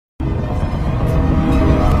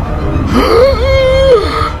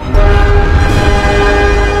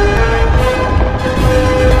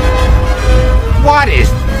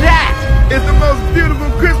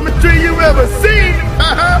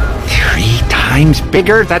times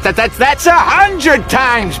bigger? That's 100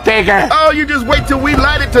 times bigger! Oh, you just wait till we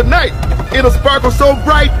light it tonight. It'll sparkle so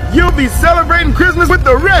bright, you'll be celebrating Christmas with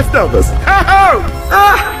the rest of us. Oh,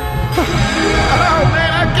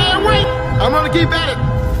 man, I can't wait. I'm gonna keep at it.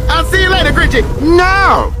 I'll see you later, Grinchy.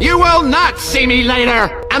 No! You will not see me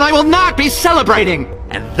later! And I will not be celebrating!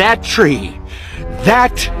 And that tree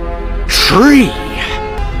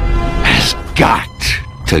has got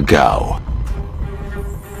to go.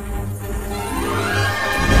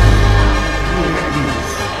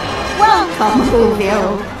 Welcome,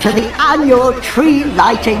 Whoville, to the annual tree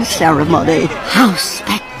lighting ceremony. How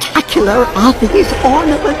spectacular are these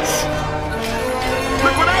ornaments?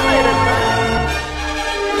 Look what I made it.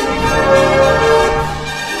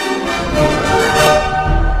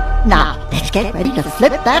 Now, let's get ready to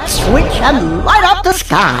flip that switch and light up the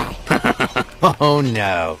sky. Oh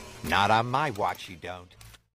no, not on my watch you don't.